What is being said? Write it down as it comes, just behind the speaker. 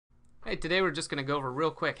Hey, today we're just going to go over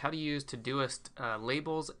real quick how to use Todoist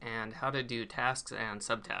labels and how to do tasks and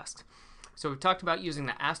subtasks. So we've talked about using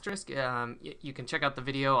the asterisk. You can check out the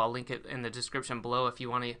video. I'll link it in the description below if you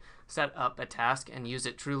want to set up a task and use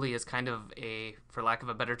it truly as kind of a, for lack of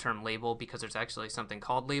a better term, label, because there's actually something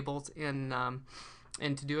called labels in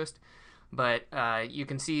Todoist. But you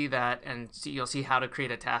can see that, and you'll see how to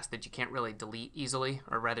create a task that you can't really delete easily,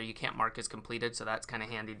 or rather you can't mark as completed, so that's kind of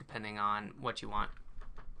handy depending on what you want.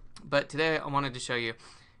 But today I wanted to show you,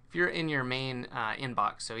 if you're in your main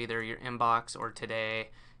inbox, so either your inbox or today,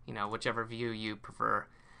 whichever view you prefer,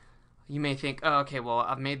 you may think, oh, okay, well,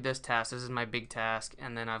 I've made this task, this is my big task,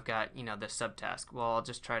 and then I've got, this subtask. Well, I'll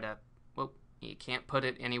just try to, well, you can't put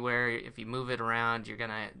it anywhere. If you move it around, you're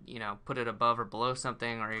going to, put it above or below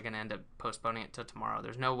something, or you're going to end up postponing it till tomorrow.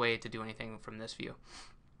 There's no way to do anything from this view.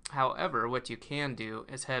 However, what you can do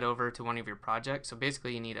is head over to one of your projects. So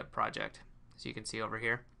basically you need a project, so you can see over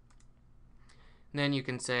here. And then you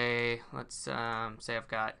can say, let's say I've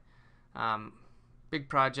got big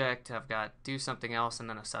project, I've got do something else, and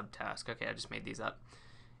then a subtask. Okay, I just made these up.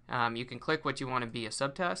 You can click what you want to be a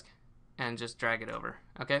subtask and just drag it over.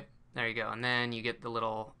 Okay, there you go. And then you get the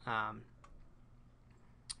little, I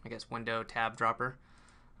guess, window tab dropper.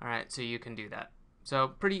 All right, so you can do that. So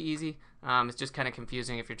pretty easy. It's just kind of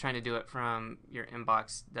confusing if you're trying to do it from your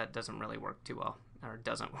inbox. That doesn't really work too well, or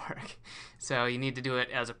doesn't work. So you need to do it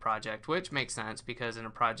as a project, which makes sense because in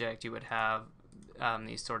a project you would have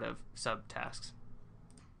these sort of subtasks.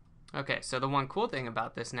 Okay, so the one cool thing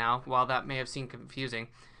about this now, while that may have seemed confusing,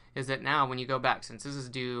 is that now when you go back, since this is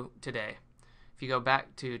due today, if you go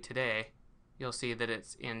back to today, you'll see that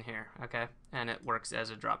it's in here, okay? And it works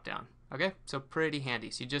as a drop down. Okay, so pretty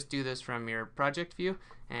handy. So you just do this from your project view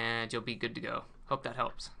and you'll be good to go. Hope that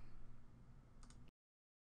helps.